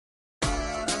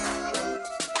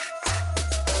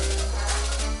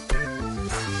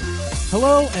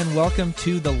Hello and welcome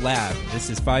to The Lab. This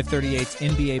is 538's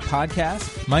NBA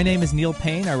podcast. My name is Neil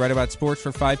Payne. I write about sports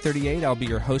for 538. I'll be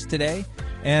your host today.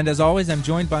 And as always, I'm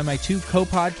joined by my two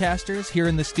co-podcasters here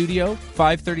in the studio,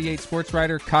 538 sports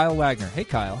writer Kyle Wagner. Hey,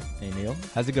 Kyle. Hey, Neil.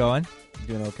 How's it going?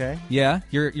 Doing okay? Yeah,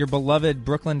 your beloved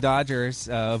Brooklyn Dodgers,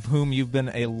 of whom you've been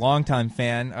a longtime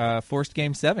fan, forced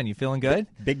Game 7. You feeling good?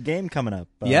 Big game coming up.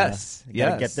 Yes.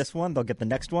 Gotta get this one, they'll get the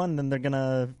next one, then they're going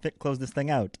to close this thing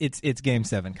out. It's Game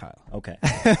 7, Kyle. Okay.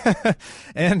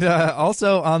 And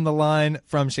also on the line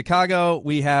from Chicago,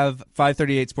 we have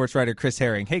 538 sports writer Chris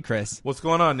Herring. Hey, Chris. What's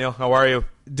going on, Neil? How are you?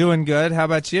 Doing good. How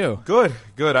about you? Good.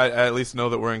 I at least know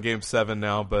that we're in Game 7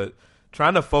 now, but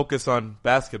trying to focus on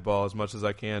basketball as much as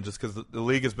I can just because the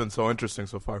league has been so interesting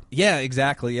so far. Yeah,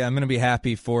 exactly. Yeah, I'm going to be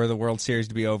happy for the World Series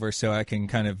to be over so I can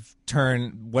kind of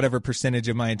turn whatever percentage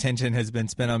of my attention has been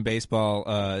spent on baseball,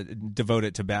 devote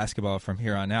it to basketball from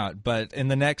here on out. But in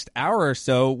the next hour or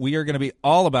so, we are going to be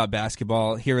all about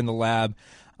basketball here in the lab.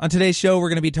 On today's show, we're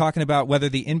going to be talking about whether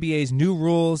the NBA's new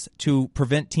rules to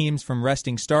prevent teams from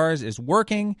resting stars is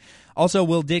working. Also,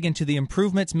 we'll dig into the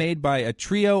improvements made by a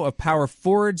trio of power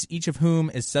forwards, each of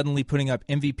whom is suddenly putting up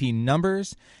MVP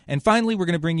numbers. And finally, we're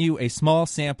going to bring you a small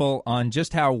sample on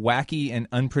just how wacky and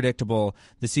unpredictable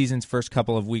the season's first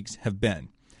couple of weeks have been.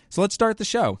 So let's start the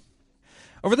show.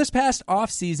 Over this past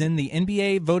offseason, the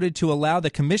NBA voted to allow the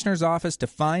commissioner's office to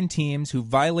fine teams who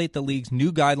violate the league's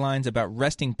new guidelines about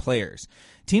resting players.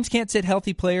 Teams can't sit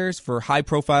healthy players for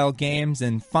high-profile games,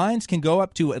 and fines can go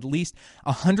up to at least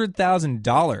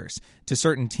 $100,000 to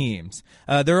certain teams.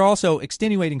 There are also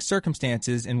extenuating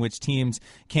circumstances in which teams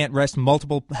can't rest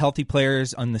multiple healthy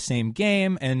players on the same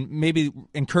game and maybe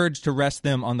encouraged to rest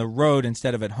them on the road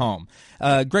instead of at home.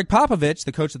 Greg Popovich,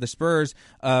 the coach of the Spurs,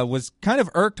 was kind of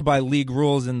irked by league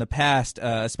rules in the past,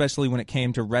 especially when it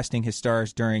came to resting his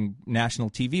stars during national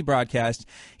TV broadcasts.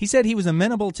 He said he was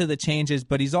amenable to the changes,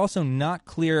 but he's also not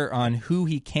clear on who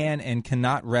he can and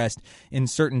cannot rest in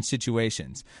certain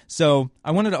situations. So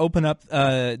I wanted to open up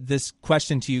this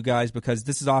question to you guys because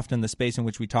this is often the space in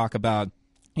which we talk about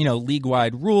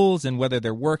league-wide rules and whether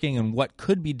they're working and what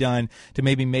could be done to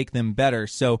maybe make them better.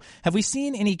 So have we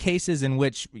seen any cases in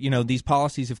which, these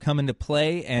policies have come into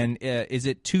play, and is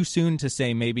it too soon to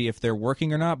say maybe if they're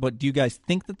working or not? But do you guys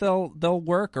think that they'll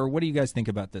work, or what do you guys think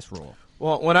about this rule?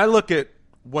 Well, when I look at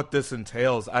what this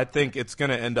entails, I think it's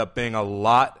going to end up being a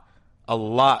lot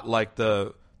like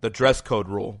the dress code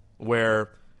rule, where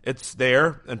it's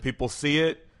there and people see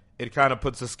it. It kind of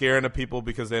puts a scare into people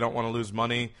because they don't want to lose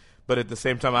money. But at the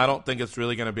same time, I don't think it's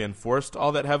really going to be enforced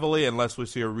all that heavily unless we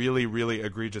see a really, really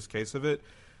egregious case of it.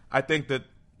 I think that,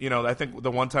 I think the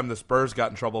one time the Spurs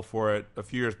got in trouble for it a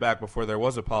few years back before there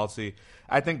was a policy,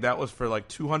 I think that was for like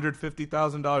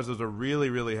 $250,000. It was a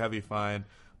really, really heavy fine.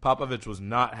 Popovich was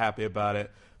not happy about it.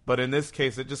 But in this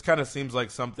case, it just kind of seems like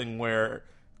something where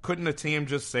couldn't a team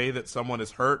just say that someone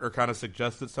is hurt or kind of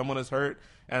suggest that someone is hurt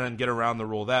and then get around the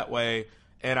rule that way?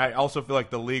 And I also feel like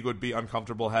the league would be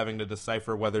uncomfortable having to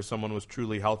decipher whether someone was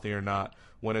truly healthy or not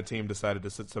when a team decided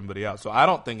to sit somebody out. So I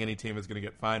don't think any team is going to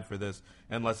get fined for this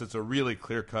unless it's a really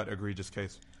clear-cut, egregious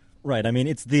case. Right. I mean,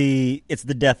 it's the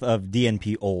death of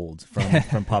DNP old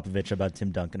from Popovich about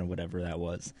Tim Duncan or whatever that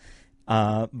was.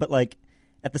 But like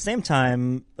at the same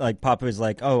time, like Popovich is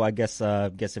like, oh, I guess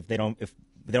if they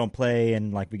don't play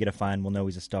and like we get a fine, we'll know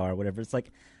he's a star or whatever. It's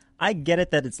like, I get it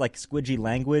that it's like squidgy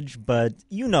language, but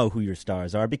you know who your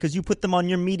stars are because you put them on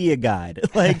your media guide.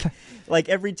 like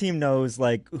every team knows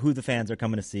like who the fans are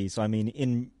coming to see. So I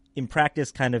mean, in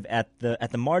practice, kind of at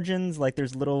the margins, like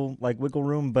there's little like wiggle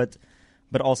room, but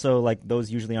also like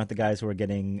those usually aren't the guys who are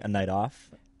getting a night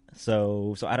off.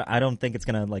 So I don't think it's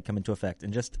gonna like come into effect.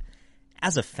 And just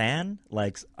as a fan,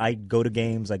 like I go to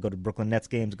games, I go to Brooklyn Nets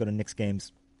games, go to Knicks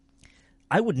games.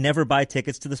 I would never buy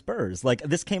tickets to the Spurs. Like,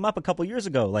 this came up a couple years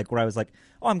ago, like, where I was like,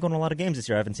 oh, I'm going to a lot of games this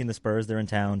year. I haven't seen the Spurs. They're in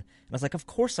town. And I was like, of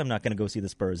course I'm not going to go see the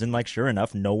Spurs. And, like, sure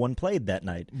enough, no one played that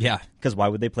night. Yeah. Because why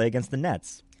would they play against the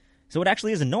Nets? So it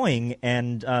actually is annoying,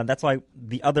 and that's why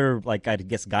the other, like, I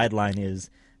guess, guideline is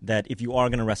that if you are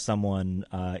going to rest someone,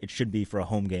 it should be for a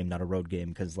home game, not a road game,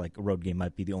 because, like, a road game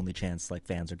might be the only chance, like,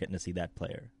 fans are getting to see that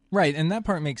player. Right, and that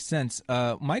part makes sense.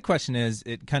 My question is,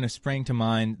 it kind of sprang to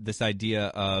mind this idea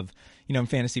of, in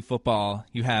fantasy football,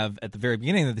 you have, at the very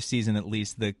beginning of the season at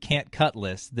least, the can't-cut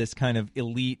list, this kind of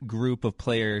elite group of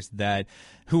players that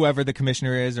whoever the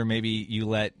commissioner is, or maybe you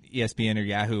let ESPN or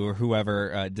Yahoo or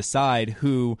whoever decide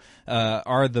who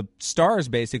are the stars,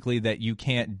 basically, that you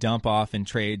can't dump off in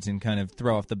trades and kind of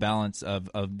throw off the balance of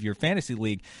your fantasy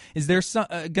league. Is there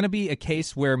going to be a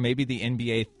case where maybe the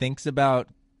NBA thinks about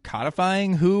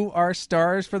codifying who are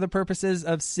stars for the purposes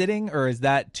of sitting, or is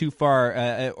that too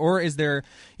far? Or is there,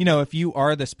 if you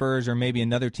are the Spurs or maybe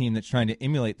another team that's trying to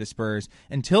emulate the Spurs,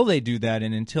 until they do that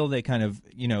and until they kind of,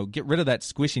 get rid of that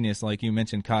squishiness like you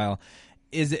mentioned, Kyle,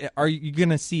 are you going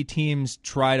to see teams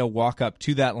try to walk up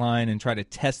to that line and try to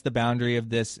test the boundary of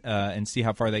this and see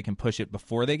how far they can push it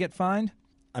before they get fined?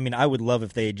 I mean, I would love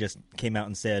if they just came out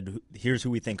and said, here's who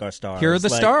we think are stars. Here are the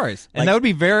stars. And that would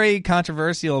be very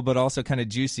controversial, but also kind of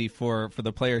juicy for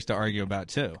the players to argue about,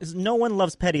 too. No one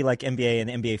loves petty like NBA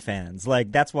and NBA fans.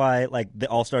 That's why, the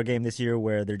All-Star game this year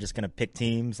where they're just going to pick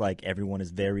teams, everyone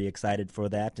is very excited for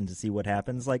that and to see what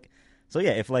happens. So,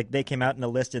 yeah, if, they came out with a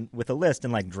list and,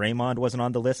 Draymond wasn't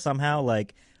on the list somehow,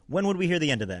 when would we hear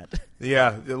the end of that?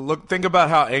 Yeah, think about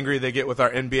how angry they get with our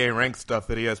NBA ranked stuff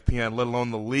at ESPN, let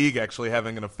alone the league actually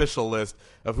having an official list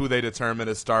of who they determine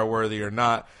is star-worthy or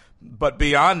not. But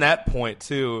beyond that point,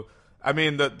 too, I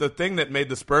mean, the thing that made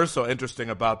the Spurs so interesting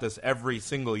about this every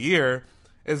single year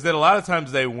is that a lot of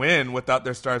times they win without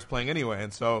their stars playing anyway.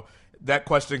 And so that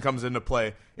question comes into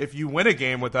play. If you win a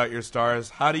game without your stars,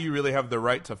 how do you really have the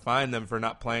right to fine them for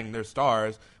not playing their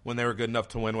stars when they were good enough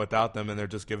to win without them and they're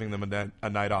just giving them a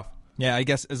night off? Yeah, I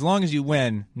guess as long as you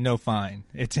win, no fine.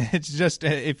 It's just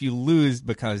if you lose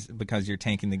because you're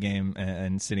tanking the game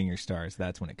and sitting your stars,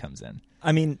 that's when it comes in.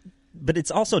 I mean, but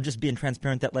it's also just being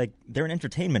transparent that they're an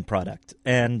entertainment product,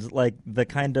 and the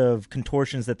kind of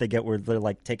contortions that they get where they're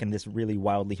taking this really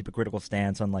wildly hypocritical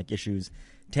stance on issues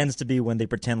tends to be when they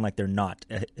pretend they're not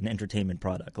an entertainment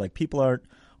product. People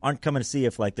aren't coming to see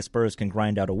if the Spurs can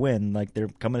grind out a win. They're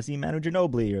coming to see Manu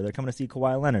Ginobili or they're coming to see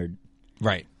Kawhi Leonard.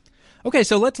 Right. Okay,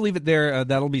 so let's leave it there.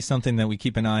 That'll be something that we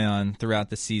keep an eye on throughout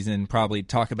the season. Probably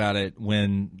talk about it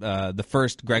when the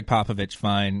first Greg Popovich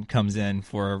fine comes in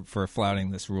for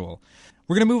flouting this rule.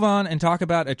 We're going to move on and talk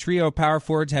about a trio of power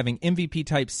forwards having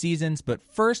MVP-type seasons, but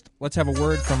first, let's have a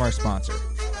word from our sponsor.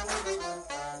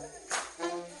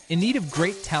 In need of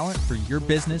great talent for your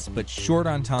business but short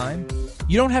on time?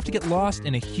 You don't have to get lost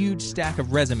in a huge stack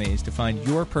of resumes to find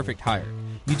your perfect hire.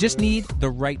 You just need the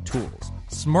right tools,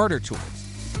 smarter tools.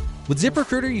 With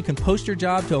ZipRecruiter, you can post your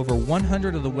job to over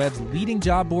 100 of the web's leading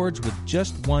job boards with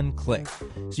just one click.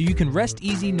 So you can rest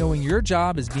easy knowing your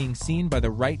job is being seen by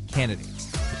the right candidates.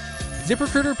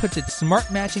 ZipRecruiter puts its smart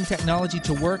matching technology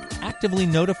to work, actively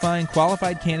notifying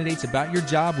qualified candidates about your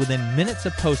job within minutes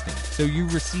of posting, so you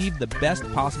receive the best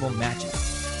possible matches.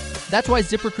 That's why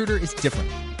ZipRecruiter is different.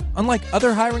 Unlike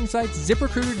other hiring sites,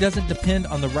 ZipRecruiter doesn't depend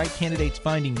on the right candidates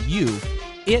finding you,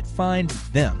 it finds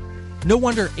them. No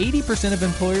wonder 80% of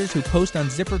employers who post on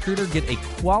ZipRecruiter get a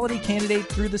quality candidate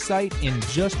through the site in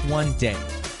just one day.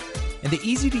 And the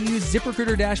easy-to-use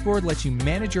ZipRecruiter dashboard lets you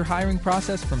manage your hiring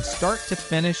process from start to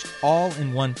finish all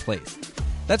in one place.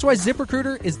 That's why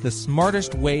ZipRecruiter is the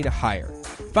smartest way to hire.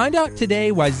 Find out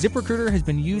today why ZipRecruiter has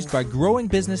been used by growing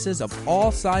businesses of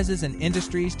all sizes and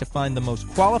industries to find the most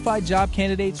qualified job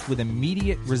candidates with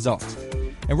immediate results.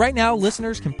 And right now,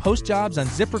 listeners can post jobs on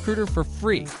ZipRecruiter for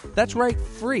free. That's right,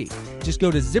 free. Just go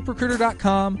to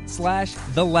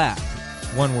ZipRecruiter.com/thelab.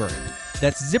 One word.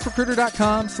 That's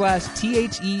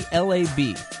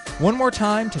ZipRecruiter.com/THELAB. One more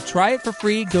time, to try it for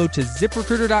free, go to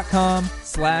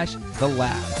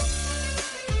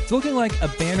ZipRecruiter.com/thelab. It's looking like a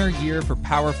banner year for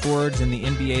power forwards in the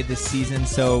NBA this season,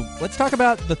 so let's talk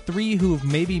about the three who have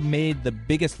maybe made the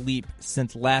biggest leap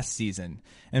since last season.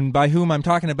 And by whom I'm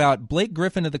talking about Blake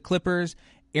Griffin of the Clippers,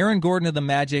 Aaron Gordon of the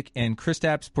Magic, and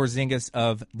Kristaps Porzingis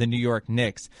of the New York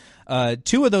Knicks.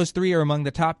 Two of those three are among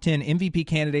the top 10 MVP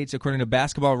candidates according to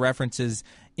Basketball Reference's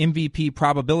MVP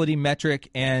probability metric,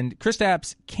 and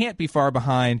Kristaps can't be far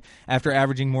behind after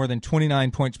averaging more than 29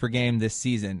 points per game this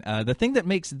season. The thing that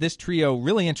makes this trio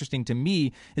really interesting to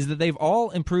me is that they've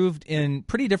all improved in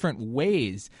pretty different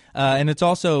ways, and it's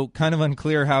also kind of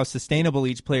unclear how sustainable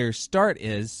each player's start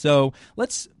is. So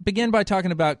let's begin by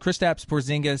talking about Kristaps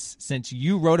Porzingis, since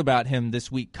you wrote about him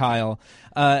this week, Kyle,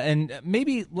 and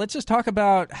maybe let's just talk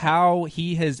about how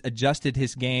he has adjusted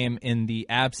his game in the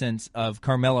absence of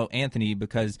Carmelo Anthony,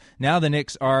 because now the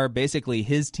Knicks are basically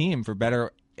his team, for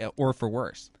better or for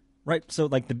worse. Right. So,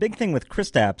 the big thing with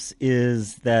Kristaps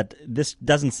is that this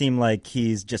doesn't seem like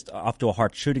he's just off to a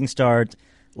hard shooting start,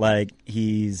 like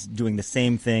he's doing the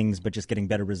same things but just getting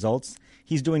better results.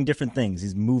 He's doing different things.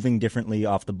 He's moving differently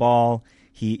off the ball.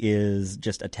 He is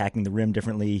just attacking the rim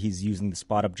differently. He's using the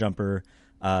spot-up jumper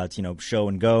to, show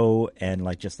and go and,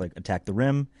 attack the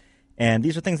rim. And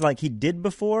these are things he did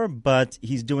before, but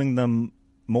he's doing them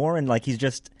more, and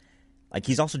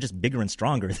he's also just bigger and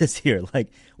stronger this year.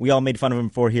 We all made fun of him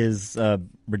for his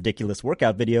ridiculous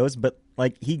workout videos, but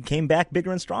he came back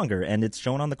bigger and stronger, and it's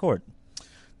shown on the court.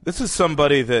 This is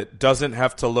somebody that doesn't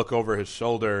have to look over his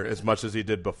shoulder as much as he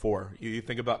did before. You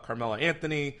think about Carmelo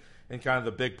Anthony and kind of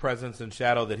the big presence and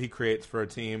shadow that he creates for a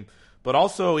team, but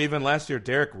also even last year,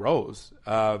 Derrick Rose.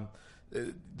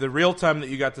 The real time that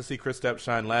you got to see Kristaps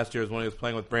shine last year is when he was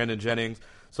playing with Brandon Jennings,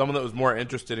 someone that was more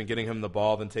interested in getting him the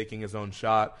ball than taking his own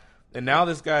shot. And now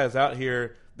this guy is out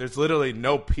here. There's literally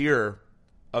no peer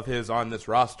of his on this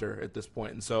roster at this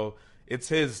point. And so it's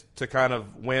his to kind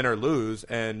of win or lose,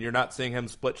 and you're not seeing him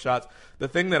split shots. The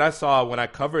thing that I saw when I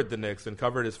covered the Knicks and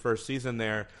covered his first season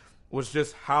there was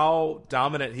just how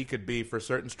dominant he could be for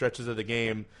certain stretches of the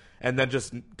game and then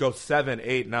just go 7,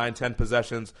 8, 9, 10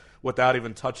 possessions without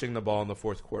even touching the ball in the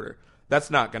fourth quarter. That's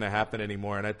not going to happen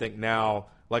anymore, and I think now,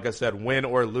 like I said, win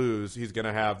or lose, he's going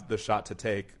to have the shot to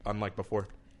take, unlike before.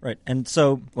 Right, and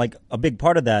so like a big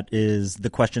part of that is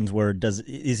the questions were: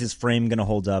 is his frame going to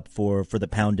hold up for the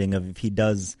pounding of if he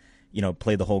does,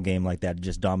 play the whole game like that,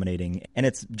 just dominating? And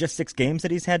it's just 6 games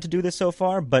that he's had to do this so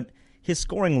far, but his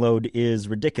scoring load is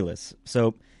ridiculous.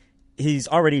 So he's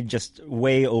already just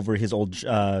way over his old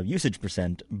usage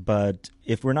percent. But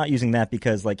if we're not using that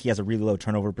because like he has a really low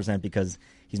turnover percent because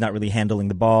he's not really handling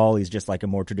the ball, he's just like a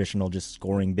more traditional just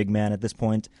scoring big man at this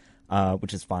point,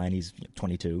 which is fine. He's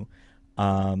 22.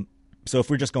 So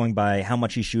if we're just going by how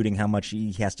much he's shooting, how much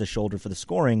he has to shoulder for the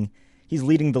scoring, he's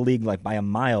leading the league like by a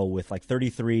mile with like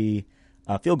 33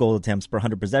 field goal attempts per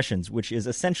 100 possessions, which is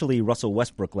essentially Russell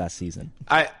Westbrook last season.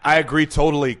 I agree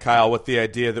totally, Kyle, with the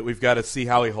idea that we've got to see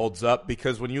how he holds up,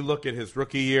 because when you look at his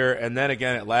rookie year and then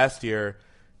again at last year,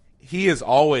 he has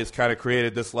always kind of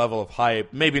created this level of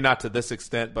hype, maybe not to this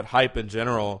extent, but hype in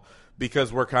general,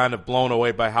 because we're kind of blown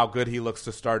away by how good he looks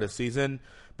to start a season.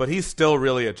 But he's still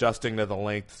really adjusting to the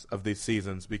lengths of these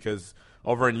seasons, because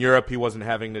over in Europe he wasn't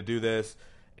having to do this.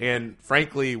 And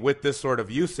frankly, with this sort of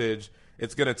usage,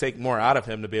 it's going to take more out of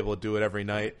him to be able to do it every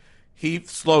night. He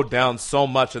slowed down so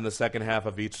much in the second half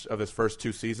of each of his first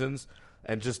 2 seasons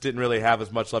and just didn't really have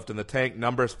as much left in the tank.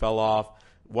 Numbers fell off,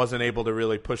 wasn't able to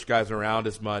really push guys around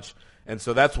as much. And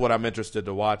so that's what I'm interested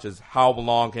to watch, is how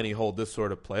long can he hold this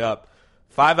sort of play up.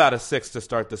 5 out of 6 to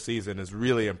start the season is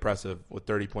really impressive with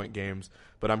 30-point games,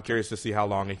 but I'm curious to see how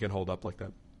long he can hold up like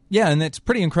that. Yeah, and it's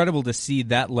pretty incredible to see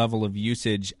that level of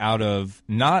usage out of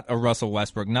not a Russell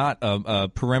Westbrook, not a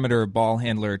perimeter ball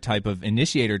handler type of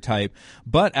initiator type,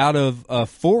 but out of a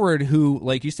forward who,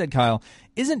 like you said, Kyle,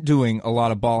 isn't doing a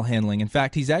lot of ball handling. In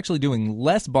fact, he's actually doing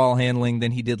less ball handling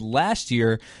than he did last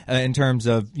year in terms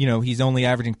of, he's only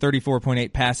averaging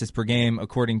 34.8 passes per game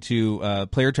according to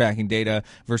player tracking data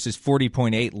versus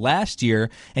 40.8 last year.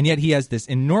 And yet he has this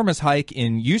enormous hike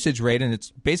in usage rate, and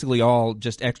it's basically all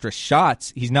just extra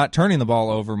shots. He's not turning the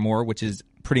ball over more, which is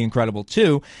pretty incredible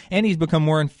too. And he's become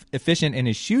more efficient in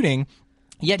his shooting.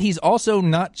 Yet he's also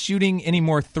not shooting any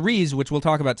more threes, which we'll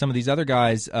talk about. Some of these other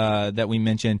guys that we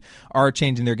mentioned are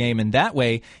changing their game in that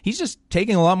way. He's just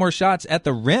taking a lot more shots at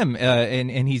the rim,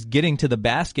 and he's getting to the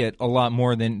basket a lot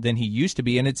more than he used to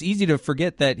be. And it's easy to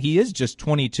forget that he is just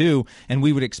 22, and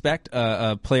we would expect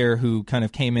a player who kind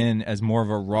of came in as more of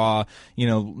a raw,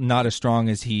 not as strong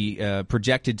as he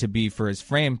projected to be for his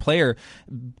frame player,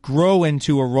 grow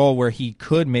into a role where he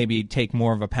could maybe take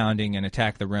more of a pounding and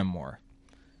attack the rim more.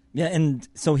 Yeah, and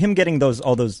so him getting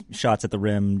all those shots at the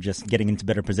rim, just getting into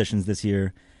better positions this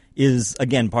year, is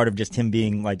again part of just him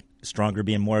being like stronger,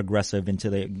 being more aggressive into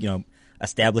the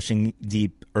establishing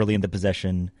deep early in the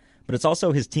possession. But it's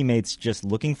also his teammates just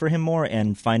looking for him more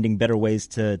and finding better ways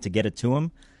to get it to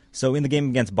him. So in the game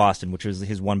against Boston, which was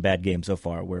his one bad game so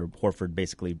far, where Horford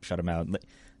basically shut him out,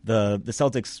 the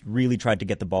Celtics really tried to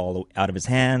get the ball out of his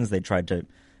hands. They tried to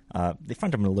they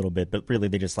fronted him a little bit, but really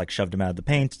they just like shoved him out of the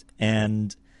paint.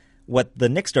 And what the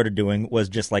Knicks started doing was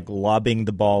just like lobbing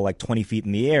the ball like 20 feet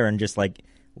in the air and just like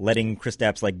letting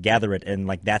Kristaps like gather it, and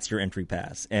like that's your entry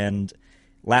pass. And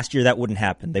last year that wouldn't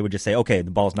happen. They would just say, okay,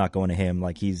 the ball's not going to him.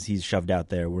 Like he's shoved out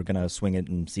there. We're gonna swing it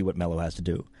and see what Melo has to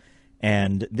do.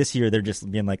 And this year they're just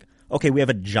being like, okay, we have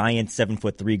a giant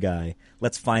 7'3" guy.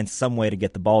 Let's find some way to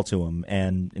get the ball to him,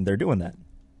 and they're doing that.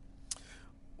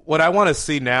 What I want to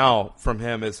see now from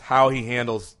him is how he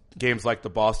handles games like the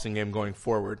Boston game going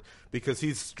forward, because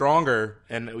he's stronger,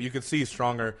 and you can see he's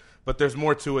stronger, but there's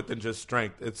more to it than just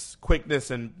strength. It's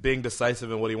quickness and being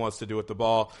decisive in what he wants to do with the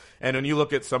ball. And when you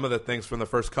look at some of the things from the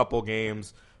first couple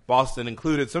games, Boston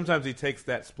included, sometimes he takes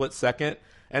that split second,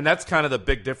 and that's kind of the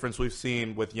big difference we've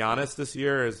seen with Giannis this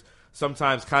year, is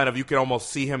sometimes kind of you can almost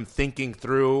see him thinking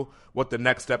through what the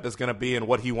next step is going to be and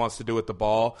what he wants to do with the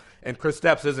ball. And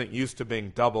Kristaps isn't used to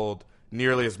being doubled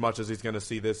nearly as much as he's going to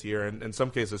see this year, and in some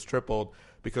cases tripled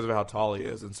because of how tall he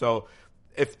is. And so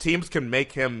if teams can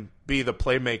make him be the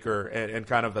playmaker and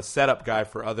kind of a setup guy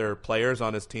for other players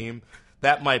on his team,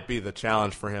 that might be the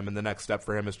challenge for him, and the next step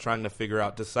for him is trying to figure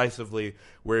out decisively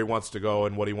where he wants to go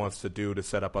and what he wants to do to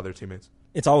set up other teammates.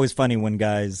 It's always funny when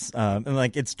guys, and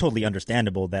like, it's totally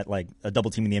understandable that like a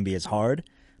double team in the NBA is hard,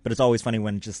 but it's always funny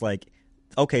when it's just like,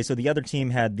 okay, so the other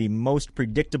team had the most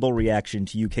predictable reaction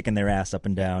to you kicking their ass up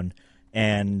and down,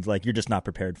 and like you're just not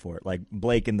prepared for it. Like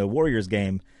Blake in the Warriors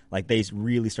game, like they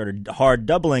really started hard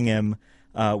doubling him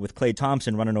with Klay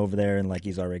Thompson running over there, and like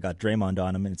he's already got Draymond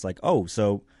on him, and it's like, oh,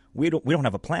 so we don't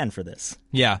have a plan for this.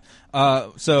 Yeah.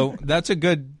 So that's a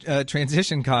good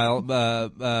transition, Kyle.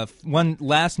 One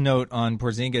last note on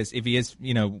Porzingis: if he is,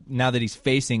 now that he's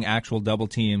facing actual double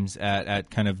teams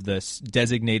at kind of the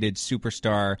designated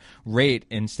superstar rate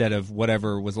instead of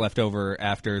whatever was left over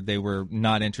after they were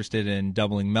not interested in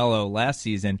doubling Melo last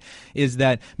season, is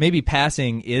that maybe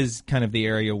passing is kind of the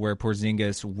area where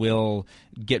Porzingis will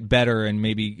get better and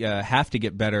maybe have to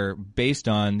get better based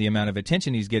on the amount of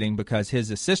attention he's getting, because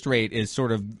his assist rate is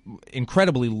sort of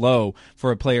incredibly low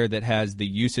for a player that has the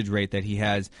usage rate that he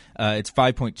has. It's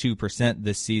 5.2%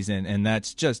 this season, and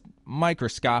that's just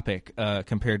microscopic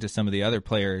compared to some of the other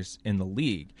players in the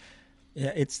league.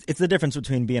 Yeah, it's the difference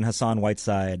between being Hassan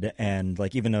Whiteside and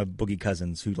like even a Boogie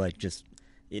Cousins, who like just,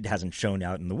 it hasn't shown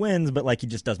out in the wins, but like he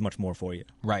just does much more for you.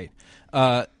 Right.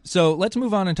 So let's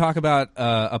move on and talk about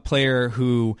a player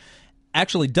who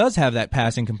actually does have that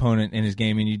passing component in his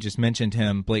game, and you just mentioned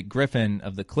him, Blake Griffin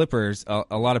of the Clippers.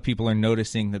 A lot of people are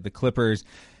noticing that the Clippers,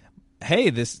 hey,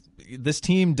 this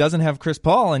team doesn't have Chris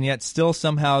Paul, and yet still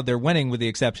somehow they're winning, with the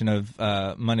exception of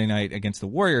Monday night against the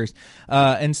Warriors.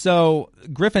 And so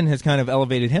Griffin has kind of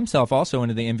elevated himself also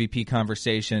into the MVP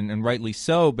conversation, and rightly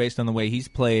so, based on the way he's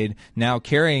played, now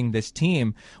carrying this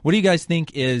team. What do you guys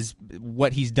think is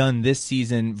what he's done this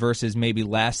season versus maybe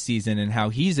last season, and how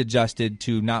he's adjusted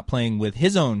to not playing with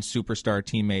his own superstar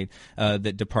teammate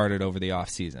that departed over the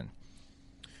offseason?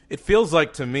 It feels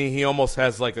like to me he almost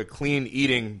has like a clean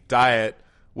eating diet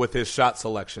with his shot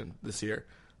selection this year.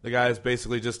 The guy has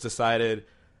basically just decided,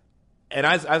 and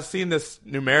I've seen this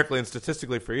numerically and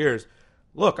statistically for years,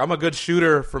 look, I'm a good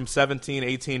shooter from 17,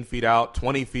 18 feet out,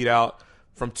 20 feet out,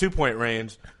 from two-point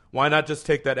range. Why not just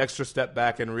take that extra step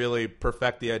back and really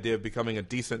perfect the idea of becoming a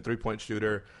decent three-point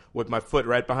shooter with my foot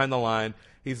right behind the line?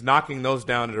 He's knocking those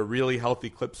down at a really healthy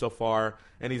clip so far,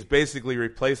 and he's basically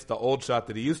replaced the old shot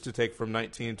that he used to take from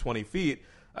 19, 20 feet.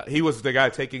 He was the guy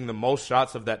taking the most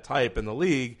shots of that type in the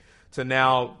league, to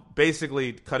now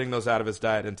basically cutting those out of his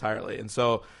diet entirely. And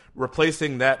so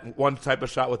replacing that one type of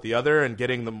shot with the other and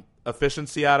getting the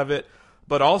efficiency out of it,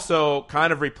 but also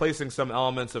kind of replacing some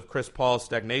elements of Chris Paul's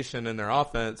stagnation in their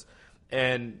offense.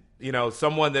 And,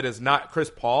 someone that is not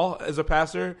Chris Paul as a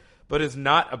passer, but is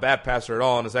not a bad passer at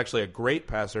all and is actually a great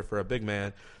passer for a big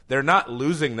man. They're not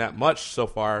losing that much so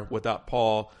far without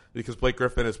Paul, because Blake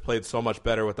Griffin has played so much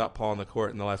better without Paul on the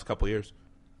court in the last couple of years.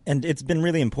 And it's been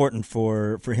really important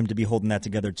for him to be holding that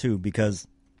together too, because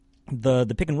the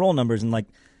pick and roll numbers, and like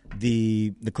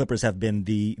the Clippers have been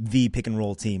the pick and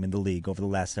roll team in the league over the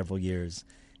last several years,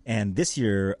 and this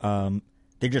year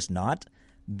they're just not.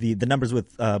 The numbers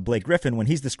with Blake Griffin, when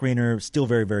he's the screener, still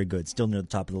very, very good, still near the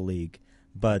top of the league.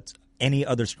 But any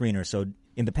other screener, so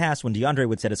in the past when DeAndre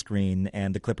would set a screen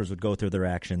and the Clippers would go through their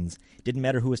actions, it didn't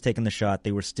matter who was taking the shot,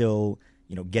 they were still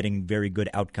getting very good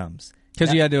outcomes.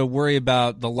 Because you had to worry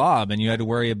about the lob, and you had to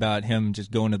worry about him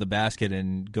just going to the basket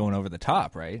and going over the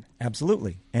top, right?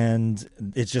 Absolutely. And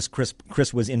it's just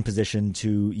Chris was in position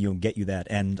to get you that,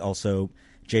 and also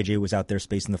JJ was out there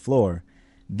spacing the floor.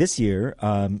 This year,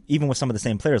 even with some of the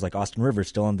same players like Austin Rivers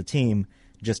still on the team,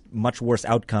 just much worse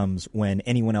outcomes when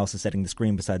anyone else is setting the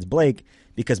screen besides Blake,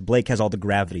 because Blake has all the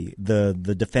gravity. The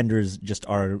defenders just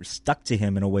are stuck to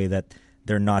him in a way that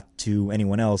they're not to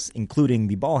anyone else, including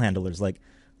the ball handlers. Like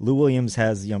Lou Williams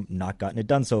has not gotten it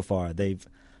done so far. They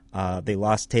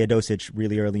lost Teodosic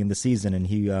really early in the season, and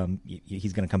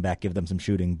he's going to come back, give them some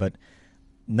shooting. But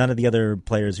none of the other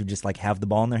players who just have the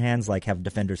ball in their hands have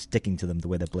defenders sticking to them the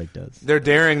way that Blake does. They're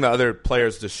daring the other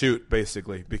players to shoot,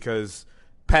 basically, because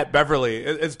Pat Beverly,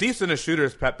 as decent a shooter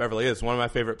as Pat Beverly is, one of my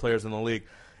favorite players in the league,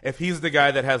 if he's the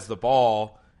guy that has the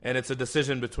ball and it's a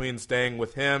decision between staying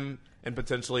with him and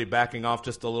potentially backing off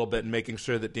just a little bit and making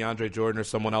sure that DeAndre Jordan or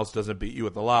someone else doesn't beat you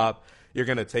with the lob, you're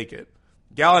going to take it.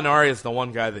 Gallinari is the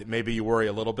one guy that maybe you worry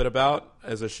a little bit about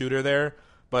as a shooter there.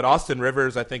 But Austin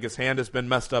Rivers, I think his hand has been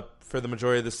messed up for the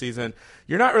majority of the season.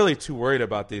 You're not really too worried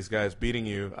about these guys beating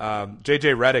you.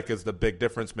 J.J. Redick is the big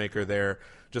difference maker there,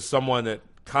 just someone that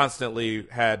constantly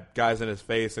had guys in his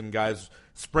face and guys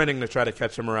sprinting to try to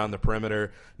catch him around the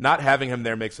perimeter. Not having him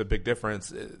there makes a big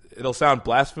difference. It'll sound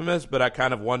blasphemous, but I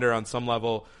kind of wonder on some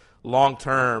level long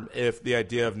term if the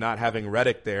idea of not having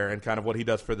Redick there and kind of what he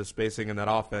does for the spacing in that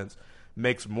offense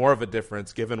makes more of a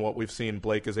difference given what we've seen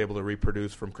Blake is able to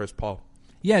reproduce from Chris Paul.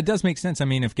 Yeah, it does make sense. I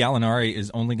mean, if Gallinari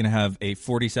is only going to have a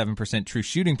 47% true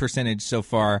shooting percentage so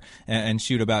far and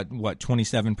shoot about,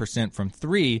 27% from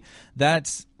three,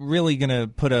 that's really going to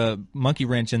put a monkey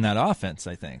wrench in that offense,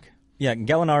 I think. Yeah,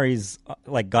 Gallinari's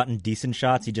gotten decent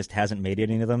shots. He just hasn't made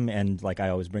any of them. And I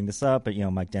always bring this up, but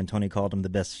Mike D'Antoni called him the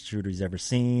best shooter he's ever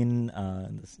seen.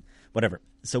 Whatever.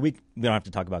 So we don't have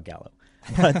to talk about Gallo.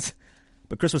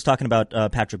 But Chris was talking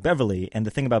about Patrick Beverley, and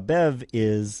the thing about Bev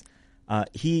is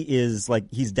he's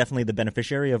definitely the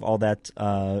beneficiary of all that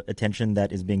attention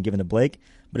that is being given to Blake.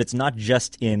 But it's not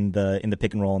just in the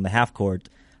pick and roll in the half court.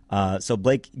 So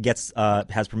Blake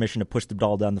has permission to push the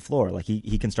ball down the floor.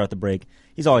 He can start the break.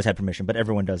 He's always had permission, but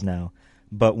everyone does now.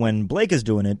 But when Blake is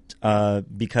doing it,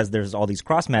 because there's all these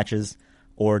cross matches,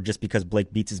 or just because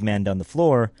Blake beats his man down the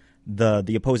floor,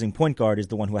 the opposing point guard is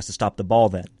the one who has to stop the ball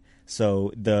then.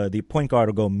 So the point guard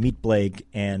will go meet Blake,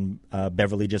 and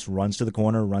Beverley just runs to the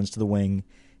corner, runs to the wing,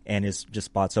 and is just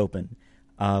spots open.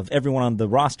 Of everyone on the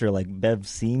roster, Bev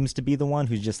seems to be the one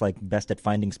who's just best at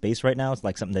finding space right now. It's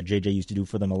something that JJ used to do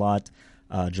for them a lot.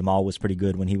 Jamal was pretty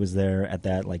good when he was there at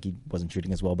that. He wasn't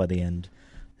shooting as well by the end.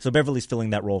 So Beverly's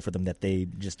filling that role for them that they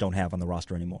just don't have on the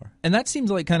roster anymore. And that seems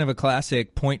like kind of a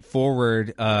classic point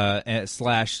forward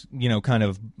slash, kind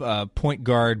of point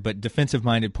guard, but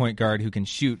defensive-minded point guard who can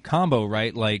shoot combo,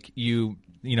 right?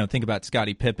 Think about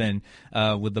Scottie Pippen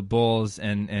with the Bulls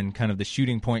and kind of the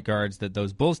shooting point guards that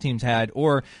those Bulls teams had,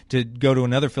 or to go to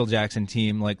another Phil Jackson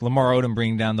team like Lamar Odom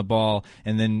bringing down the ball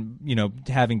and then,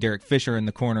 having Derek Fisher in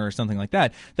the corner or something like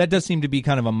that. That does seem to be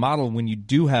kind of a model when you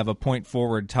do have a point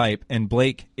forward type, and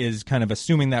Blake is kind of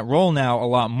assuming that role now a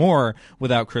lot more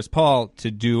without Chris Paul to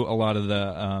do a lot of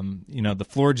the, the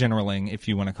floor generaling, if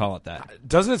you want to call it that.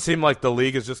 Doesn't it seem like the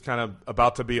league is just kind of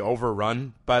about to be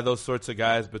overrun by those sorts of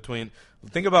guys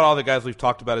Think about all the guys we've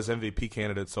talked about as MVP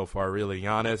candidates so far, really.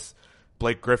 Giannis,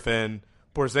 Blake Griffin.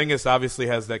 Porzingis obviously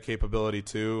has that capability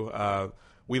too.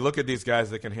 We look at these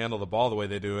guys that can handle the ball the way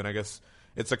they do, and I guess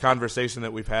it's a conversation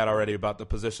that we've had already about the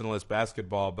positionless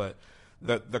basketball, but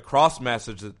the cross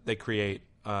message that they create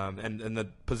and the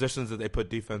positions that they put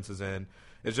defenses in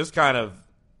is just kind of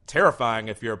terrifying.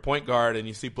 If you're a point guard and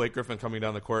you see Blake Griffin coming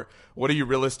down the court, what are you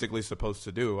realistically supposed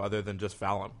to do other than just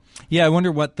foul him? Yeah, I wonder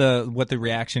what the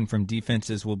reaction from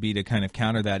defenses will be to kind of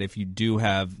counter that if you do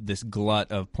have this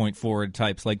glut of point forward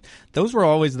types. Those were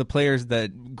always the players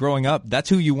that growing up, that's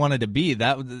who you wanted to be.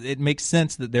 That it makes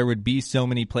sense that there would be so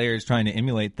many players trying to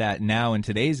emulate that now in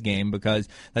today's game, because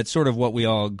that's sort of what we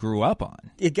all grew up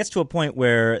on. It gets to a point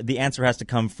where the answer has to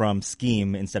come from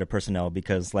scheme instead of personnel,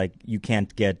 because you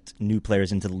can't get new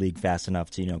players into the league fast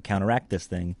enough to counteract this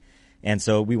thing. And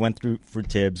so we went through for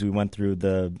Tibbs, we went through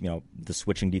the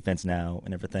switching defense now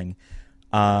and everything.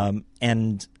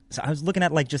 And so I was looking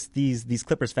at just these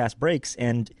Clippers fast breaks,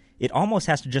 and it almost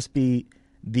has to just be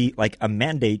a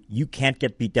mandate. You can't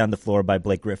get beat down the floor by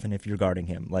Blake Griffin if you're guarding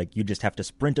him. You just have to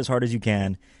sprint as hard as you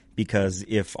can, because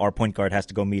if our point guard has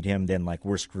to go meet him, then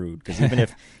we're screwed. Because even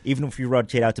if you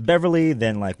rotate out to Beverly,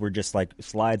 then we're just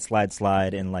slide,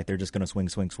 and they're just going to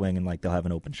swing, and they'll have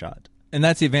an open shot. And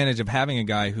that's the advantage of having a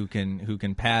guy who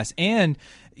can pass. And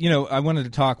I wanted to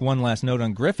talk one last note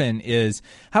on Griffin is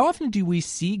how often do we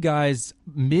see guys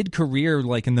mid-career,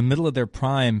 in the middle of their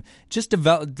prime, just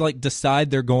decide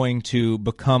they're going to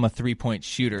become a three-point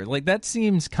shooter? That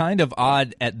seems kind of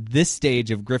odd at this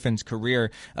stage of Griffin's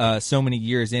career. So many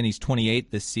years in, he's 28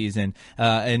 this season,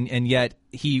 and yet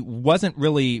he wasn't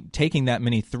really taking that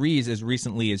many threes as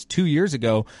recently as 2 years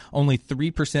ago. Only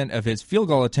 3% of his field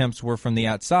goal attempts were from the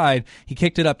outside. He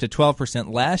kicked it up to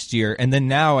 12% last year, and then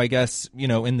now, I guess,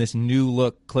 in this new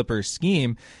look Clippers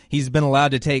scheme, he's been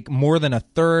allowed to take more than a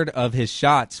third of his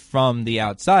shots from the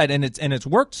outside, and it's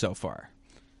worked so far.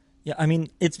 Yeah, I mean,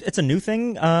 it's a new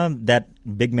thing that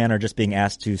big men are just being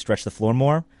asked to stretch the floor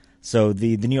more. So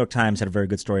the New York Times had a very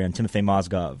good story on Timofey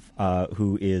Mozgov,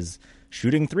 who is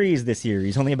shooting threes this year.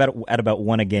 He's only at about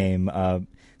one a game,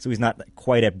 so he's not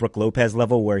quite at Brook Lopez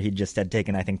level, where he just had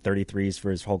taken, I think, 30 threes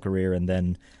for his whole career and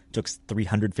then took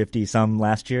 350 some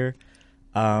last year.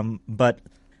 But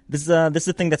this is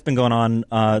a thing that's been going on.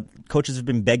 Coaches have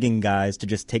been begging guys to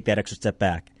just take that extra step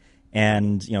back.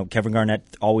 And, Kevin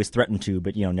Garnett always threatened to,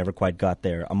 but, never quite got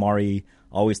there. Amari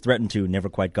always threatened to, never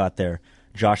quite got there.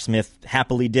 Josh Smith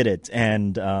happily did it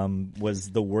and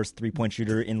was the worst three-point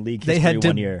shooter in league history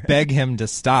 1 year. They had to beg him to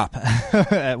stop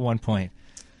at one point.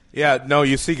 Yeah, no,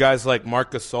 you see guys like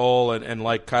Marc Gasol and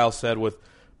like Kyle said with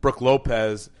Brook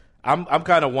Lopez. I'm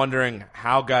kind of wondering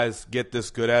how guys get this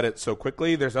good at it so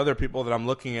quickly. There's other people that I'm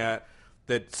looking at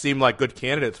that seem like good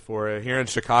candidates for it. Here in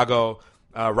Chicago,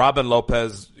 Robin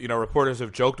Lopez, reporters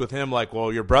have joked with him like,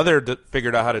 well, your brother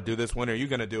figured out how to do this. When are you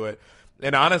going to do it?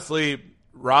 And honestly,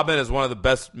 Robin is one of the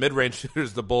best mid-range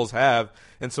shooters the Bulls have,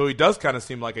 and so he does kind of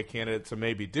seem like a candidate to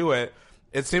maybe do it.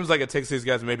 It seems like it takes these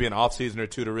guys maybe an offseason or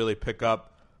two to really pick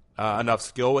up enough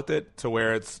skill with it to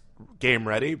where it's game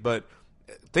ready. But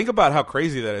think about how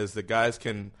crazy that is that guys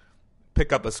can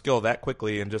pick up a skill that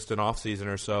quickly in just an offseason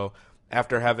or so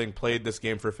after having played this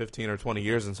game for 15 or 20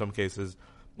 years in some cases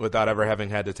without ever having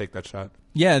had to take that shot.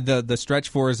 Yeah, the stretch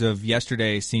fours of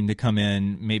yesterday seemed to come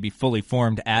in maybe fully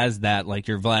formed as that, like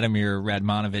your Vladimir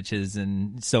Radmanoviches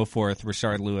and so forth,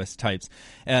 Rashard Lewis types.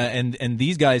 And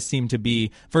these guys seem to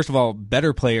be, first of all,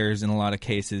 better players in a lot of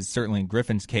cases, certainly in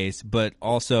Griffin's case, but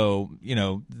also,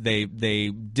 they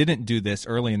didn't do this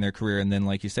early in their career, and then,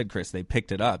 like you said, Chris, they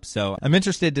picked it up. So I'm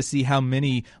interested to see how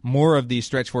many more of these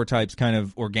stretch four types kind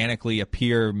of organically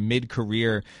appear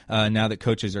mid-career now that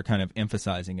coaches are kind of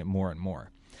emphasizing it more and more.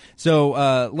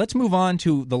 So let's move on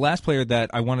to the last player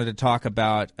that I wanted to talk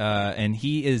about, and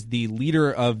he is the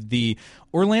leader of the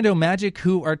Orlando Magic,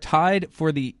 who are tied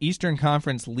for the Eastern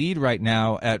Conference lead right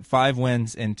now at 5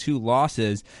 wins and 2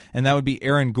 losses, and that would be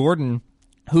Aaron Gordon,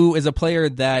 who is a player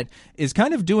that is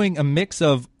kind of doing a mix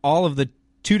of all of the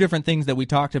two different things that we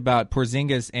talked about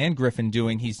Porzingis and Griffin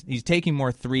doing. He's taking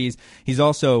more threes. He's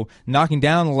also knocking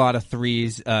down a lot of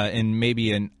threes in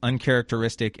maybe an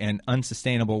uncharacteristic and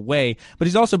unsustainable way, but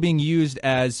he's also being used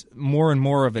as more and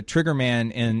more of a trigger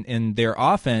man in their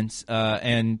offense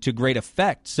and to great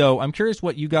effect. So I'm curious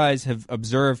what you guys have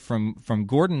observed from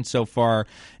Gordon so far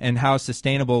and how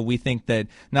sustainable we think that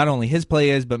not only his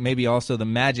play is, but maybe also the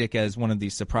Magic as one of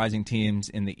these surprising teams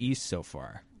in the East so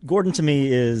far. Gordon to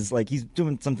me is like he's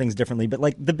doing some things differently, but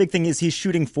like the big thing is he's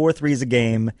shooting 4 threes a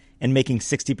game and making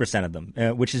 60% of them,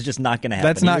 which is just not going to happen.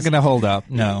 That's not going to hold up.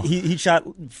 No, he shot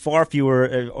far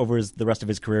fewer over the rest of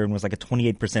his career and was like a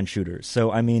 28% shooter.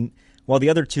 So I mean, while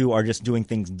the other two are just doing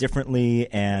things differently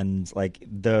and like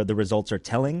the results are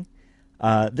telling,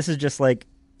 this is just like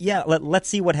let's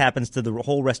see what happens to the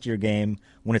whole rest of your game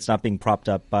when it's not being propped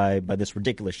up by this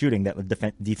ridiculous shooting that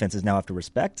the defenses now have to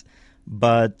respect,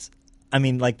 but. I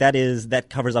mean, like that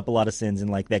covers up a lot of sins, and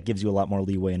like that gives you a lot more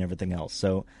leeway and everything else.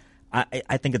 So,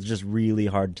 I think it's just really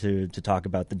hard to talk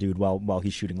about the dude while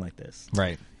he's shooting like this.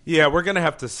 Right. Yeah, we're gonna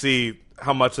have to see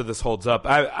how much of this holds up.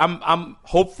 I'm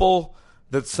hopeful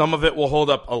that some of it will hold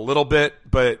up a little bit,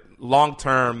 but long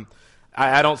term,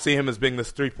 I don't see him as being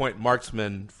this 3-point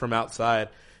marksman from outside.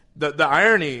 The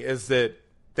irony is that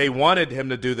they wanted him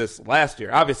to do this last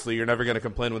year. Obviously, you're never going to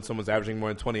complain when someone's averaging more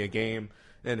than 20 a game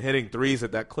and hitting threes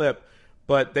at that clip.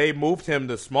 But they moved him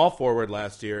to small forward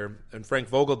last year, and Frank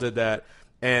Vogel did that,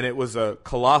 and it was a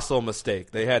colossal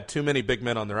mistake. They had too many big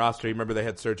men on their roster. You remember they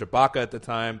had Serge Ibaka at the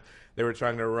time. They were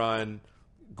trying to run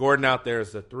Gordon out there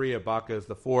as the 3, Ibaka as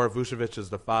the 4, Vucevic as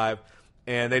the 5,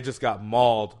 and they just got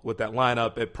mauled with that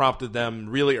lineup. It prompted them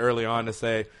really early on to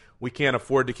say, we can't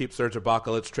afford to keep Serge Ibaka.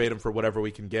 Let's trade him for whatever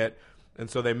we can get. And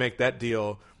so they make that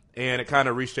deal, and it kind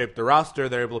of reshaped the roster.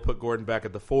 They're able to put Gordon back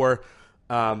at the 4.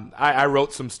 I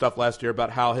wrote some stuff last year about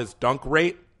how his dunk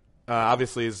rate,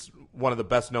 obviously, is one of the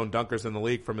best-known dunkers in the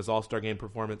league from his All-Star game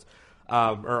performance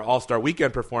or All-Star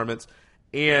weekend performance,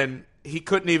 and he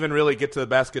couldn't even really get to the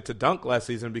basket to dunk last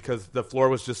season because the floor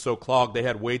was just so clogged. They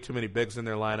had way too many bigs in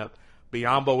their lineup.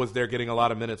 Biyombo was there getting a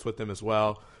lot of minutes with him as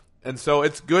well. And so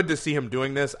it's good to see him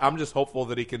doing this. I'm just hopeful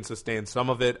that he can sustain some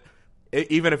of it.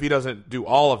 Even if he doesn't do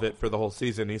all of it for the whole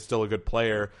season, he's still a good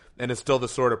player, and it's still the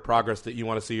sort of progress that you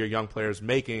want to see your young players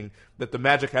making, that the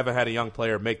Magic haven't had a young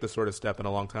player make this sort of step in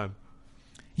a long time.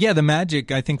 Yeah, the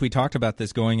Magic, I think we talked about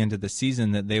this going into the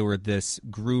season, that they were this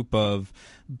group of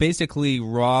basically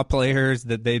raw players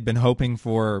that they'd been hoping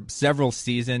for several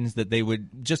seasons that they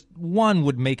would just one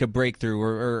would make a breakthrough,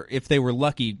 or if they were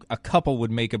lucky, a couple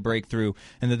would make a breakthrough,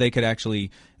 and that they could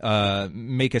actually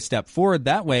make a step forward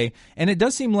that way. And it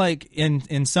does seem like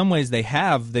in some ways they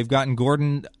have. They've gotten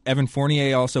Gordon, Evan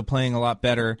Fournier also playing a lot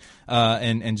better,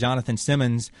 and Jonathan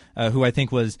Simmons, who I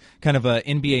think was kind of an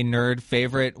NBA nerd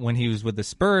favorite when he was with the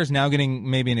Spurs, now getting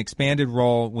maybe an expanded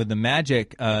role with the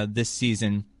Magic this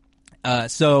season.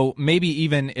 So maybe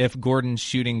even if Gordon's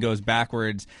shooting goes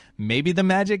backwards, maybe the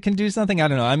Magic can do something. I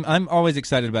don't know. I'm always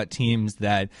excited about teams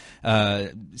that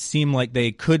seem like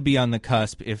they could be on the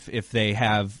cusp if they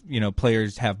have,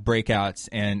 players have breakouts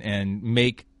and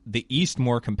make the East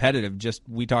more competitive. Just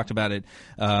we talked about it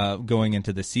going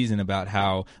into the season about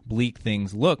how bleak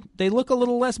things look. They look a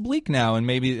little less bleak now, and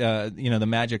maybe the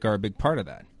Magic are a big part of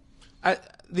that.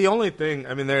 The only thing,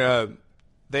 I mean,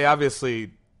 they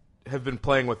obviously have been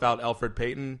playing without Elfrid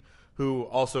Payton, who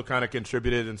also kind of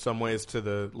contributed in some ways to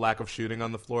the lack of shooting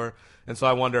on the floor. And so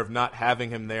I wonder if not having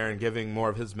him there and giving more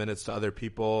of his minutes to other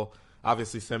people,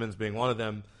 obviously Simmons being one of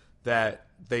them, that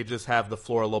they just have the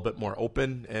floor a little bit more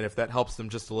open, and if that helps them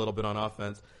just a little bit on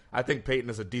offense. I think Payton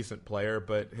is a decent player,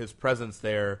 but his presence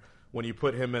there, when you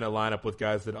put him in a lineup with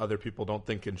guys that other people don't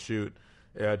think can shoot,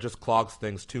 just clogs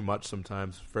things too much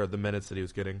sometimes for the minutes that he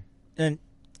was getting. And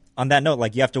on that note,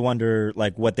 like, you have to wonder,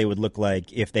 like, what they would look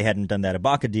like if they hadn't done that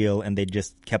Ibaka deal and they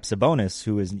just kept Sabonis,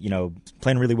 who is,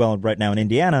 playing really well right now in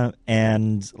Indiana,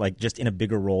 and, like, just in a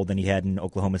bigger role than he had in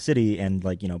Oklahoma City, and,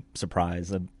 like,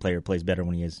 surprise, a player plays better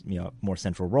when he has, a more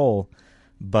central role.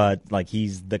 But, like,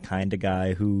 he's the kind of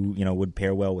guy who, would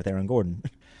pair well with Aaron Gordon.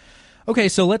 Okay,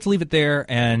 so let's leave it there,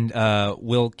 and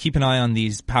we'll keep an eye on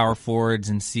these power forwards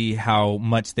and see how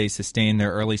much they sustain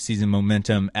their early season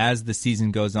momentum as the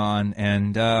season goes on,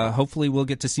 and hopefully we'll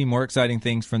get to see more exciting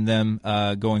things from them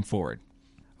going forward.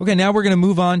 Okay, now we're going to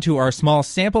move on to our small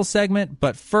sample segment,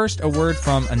 but first a word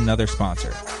from another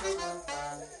sponsor.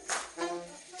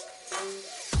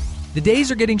 The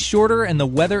days are getting shorter and the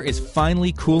weather is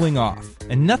finally cooling off,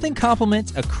 and nothing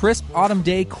complements a crisp autumn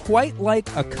day quite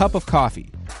like a cup of coffee.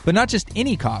 But not just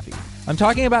any coffee. I'm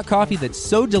talking about coffee that's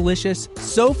so delicious,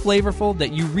 so flavorful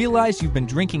that you realize you've been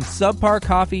drinking subpar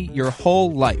coffee your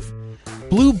whole life.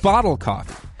 Blue Bottle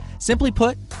Coffee. Simply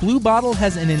put, Blue Bottle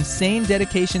has an insane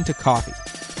dedication to coffee.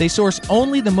 They source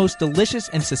only the most delicious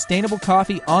and sustainable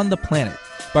coffee on the planet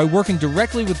by working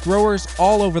directly with growers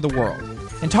all over the world.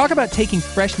 And talk about taking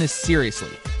freshness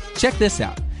seriously. Check this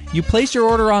out. You place your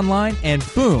order online and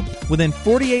boom, within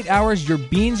 48 hours your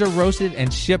beans are roasted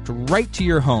and shipped right to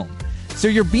your home. So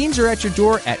your beans are at your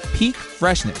door at peak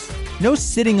freshness. No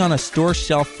sitting on a store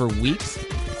shelf for weeks.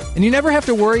 And you never have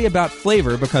to worry about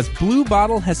flavor because Blue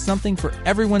Bottle has something for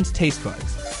everyone's taste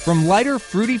buds. From lighter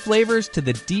fruity flavors to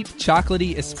the deep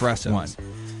chocolatey espresso one.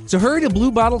 So hurry to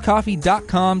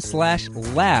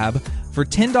bluebottlecoffee.com/lab for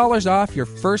 $10 off your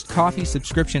first coffee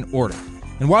subscription order.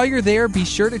 And while you're there, be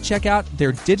sure to check out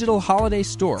their digital holiday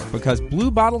store because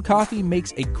Blue Bottle Coffee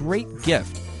makes a great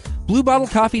gift.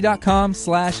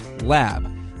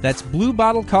 bluebottlecoffee.com/lab. That's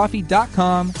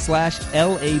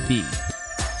bluebottlecoffee.com/LAB.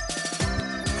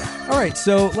 All right,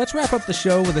 so let's wrap up the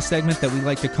show with a segment that we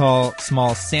like to call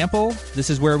Small Sample. This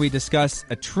is where we discuss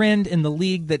a trend in the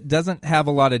league that doesn't have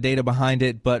a lot of data behind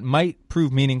it, but might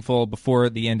prove meaningful before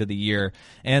the end of the year.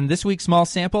 And this week's Small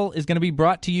Sample is going to be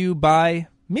brought to you by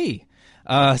me.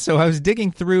 So I was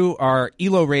digging through our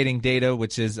ELO rating data,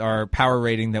 which is our power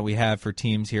rating that we have for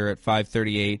teams here at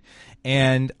 538,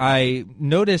 and I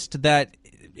noticed that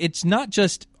it's not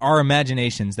just our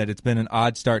imaginations that it's been an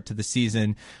odd start to the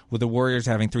season with the Warriors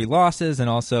having 3 losses and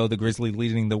also the Grizzlies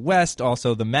leading the West,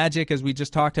 also the Magic, as we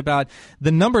just talked about.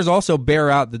 The numbers also bear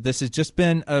out that this has just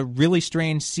been a really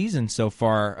strange season so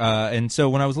far. And so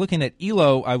when I was looking at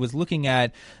ELO, I was looking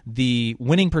at the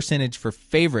winning percentage for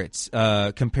favorites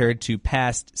compared to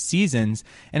past seasons.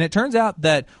 And it turns out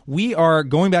that we are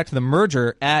going back to the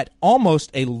merger at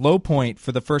almost a low point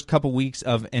for the first couple weeks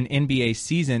of an NBA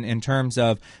season in terms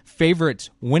of favorites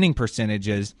winning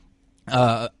percentages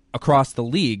across the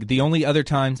league. The only other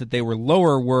times that they were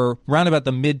lower were around about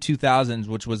the mid-2000s,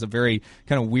 which was a very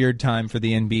kind of weird time for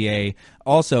the NBA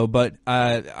also. But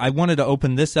I wanted to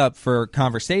open this up for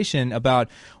conversation about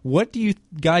what do you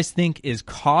guys think is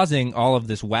causing all of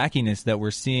this wackiness that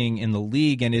we're seeing in the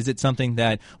league, and is it something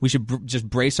that we should just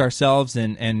brace ourselves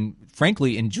and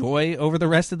frankly enjoy over the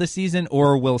rest of the season,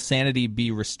 or will sanity be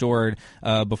restored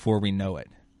before we know it?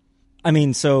 I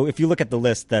mean, so if you look at the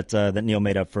list that Neil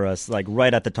made up for us, like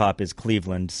right at the top is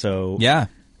Cleveland. So yeah,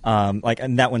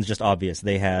 and that one's just obvious.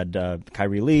 They had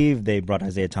Kyrie leave. They brought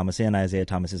Isaiah Thomas in. Isaiah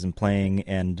Thomas isn't playing,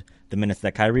 and the minutes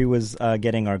that Kyrie was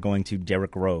getting are going to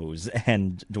Derrick Rose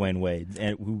and Dwayne Wade,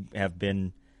 who have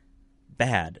been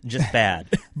bad, just bad.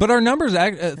 But our numbers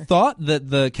thought that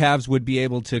the Cavs would be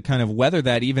able to kind of weather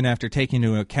that even after taking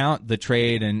into account the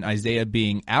trade and Isaiah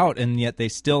being out, and yet they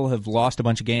still have lost a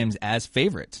bunch of games as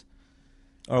favorites.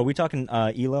 Are we talking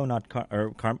Elo, not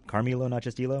Carmelo, not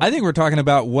just Elo? I think we're talking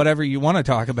about whatever you want to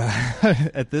talk about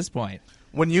at this point.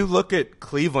 When you look at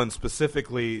Cleveland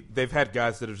specifically, they've had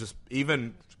guys that have just,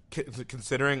 even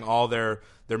considering all their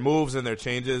moves and their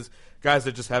changes, guys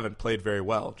that just haven't played very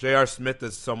well. J.R. Smith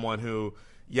is someone who,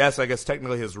 yes, I guess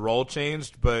technically his role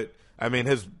changed, but, I mean,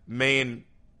 his main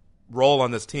role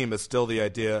on this team is still the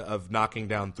idea of knocking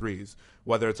down threes,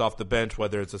 whether it's off the bench,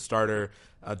 whether it's a starter,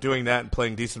 doing that and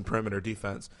playing decent perimeter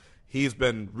defense. He's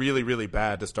been really, really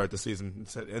bad to start the season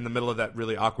in the middle of that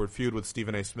really awkward feud with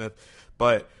Stephen A. Smith.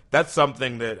 But that's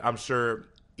something that I'm sure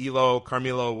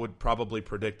Carmelo would probably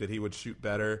predict that he would shoot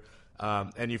better.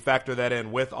 And you factor that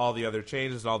in with all the other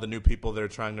changes, all the new people that are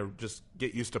trying to just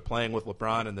get used to playing with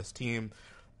LeBron and this team.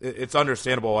 It's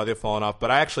understandable why they've fallen off. But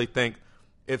I actually think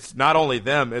it's not only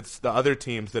them, it's the other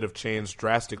teams that have changed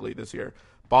drastically this year.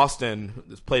 Boston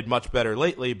has played much better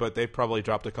lately, but they've probably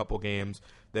dropped a couple games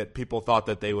that people thought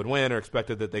that they would win or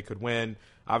expected that they could win.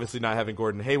 Obviously not having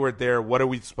Gordon Hayward there, what are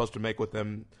we supposed to make with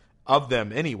them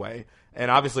anyway? And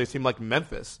obviously a team like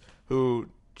Memphis, who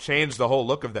changed the whole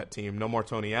look of that team. No more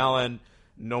Tony Allen,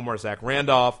 no more Zach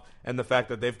Randolph, and the fact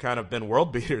that they've kind of been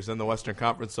world beaters in the Western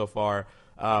Conference so far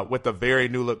with a very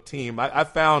new look team. I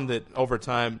found that over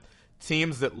time,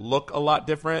 teams that look a lot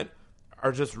different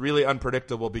are just really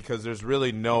unpredictable because there's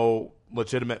really no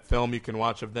legitimate film you can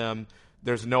watch of them.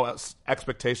 There's no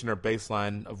expectation or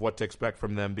baseline of what to expect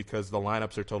from them because the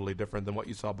lineups are totally different than what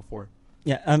you saw before.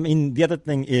 Yeah, I mean, the other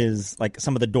thing is like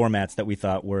some of the doormats that we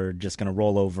thought were just going to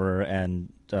roll over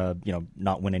and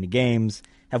not win any games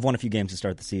have won a few games to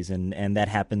start the season, and that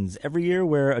happens every year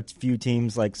where a few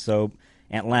teams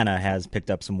Atlanta has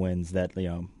picked up some wins that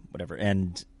whatever,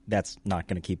 and that's not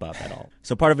going to keep up at all.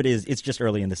 So part of it is it's just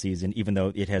early in the season, even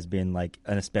though it has been like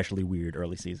an especially weird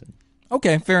early season.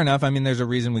 Okay, fair enough. I mean, there's a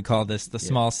reason we call this the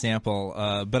small sample.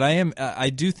 But I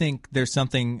do think there's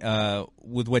something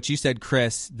with what you said,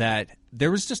 Chris, that there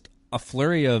was just a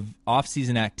flurry of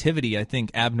off-season activity, I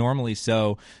think abnormally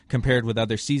so compared with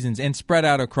other seasons, and spread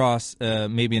out across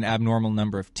maybe an abnormal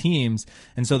number of teams.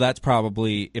 And so that's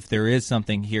probably, if there is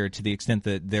something here to the extent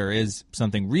that there is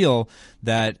something real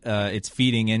that it's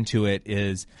feeding into it,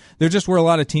 is there just were a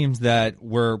lot of teams that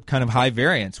were kind of high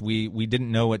variance. We didn't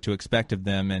know what to expect of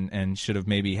them and should have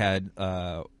maybe had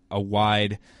a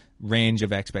wide range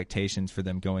of expectations for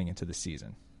them going into the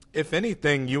season. If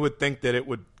anything, you would think that it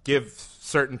would give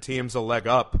certain teams a leg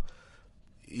up.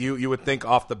 You would think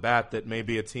off the bat that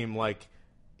maybe a team like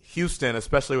Houston,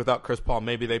 especially without Chris Paul,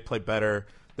 maybe they play better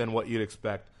than what you'd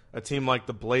expect. A team like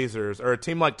the Blazers or a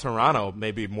team like Toronto,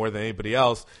 maybe more than anybody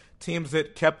else, teams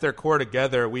that kept their core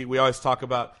together. We always talk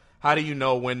about how do you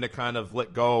know when to kind of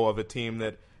let go of a team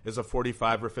that is a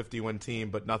 45 or 50 win team,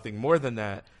 but nothing more than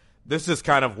that. This is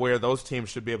kind of where those teams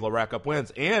should be able to rack up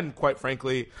wins. And quite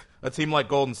frankly, a team like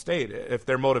Golden State, if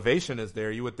their motivation is there,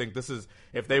 you would think this is,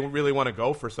 if they really want to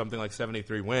go for something like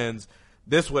 73 wins,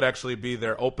 this would actually be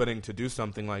their opening to do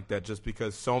something like that, just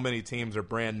because so many teams are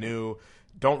brand new,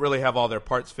 don't really have all their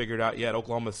parts figured out yet.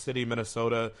 Oklahoma City,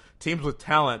 Minnesota, teams with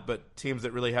talent, but teams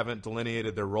that really haven't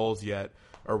delineated their roles yet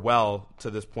or well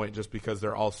to this point, just because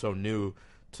they're all so new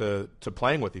to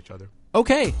playing with each other.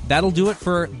 Okay, that'll do it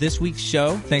for this week's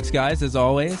show. Thanks, guys, as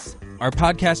always. Our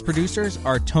podcast producers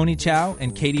are Tony Chow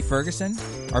and Katie Ferguson.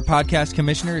 Our podcast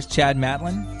commissioner is Chad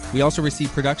Matlin. We also receive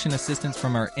production assistance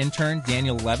from our intern,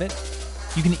 Daniel Levitt.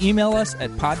 You can email us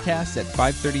at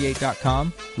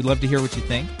podcast@538.com. We'd love to hear what you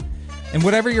think. And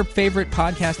whatever your favorite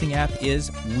podcasting app is,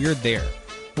 we're there.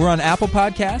 We're on Apple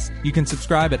Podcasts. You can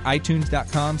subscribe at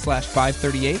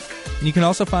itunes.com/538. And you can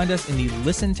also find us in the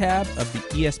Listen tab of the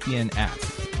ESPN app.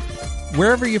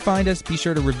 Wherever you find us, be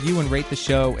sure to review and rate the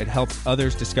show. It helps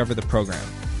others discover the program.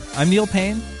 I'm Neil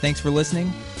Payne. Thanks for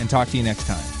listening, and talk to you next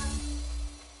time.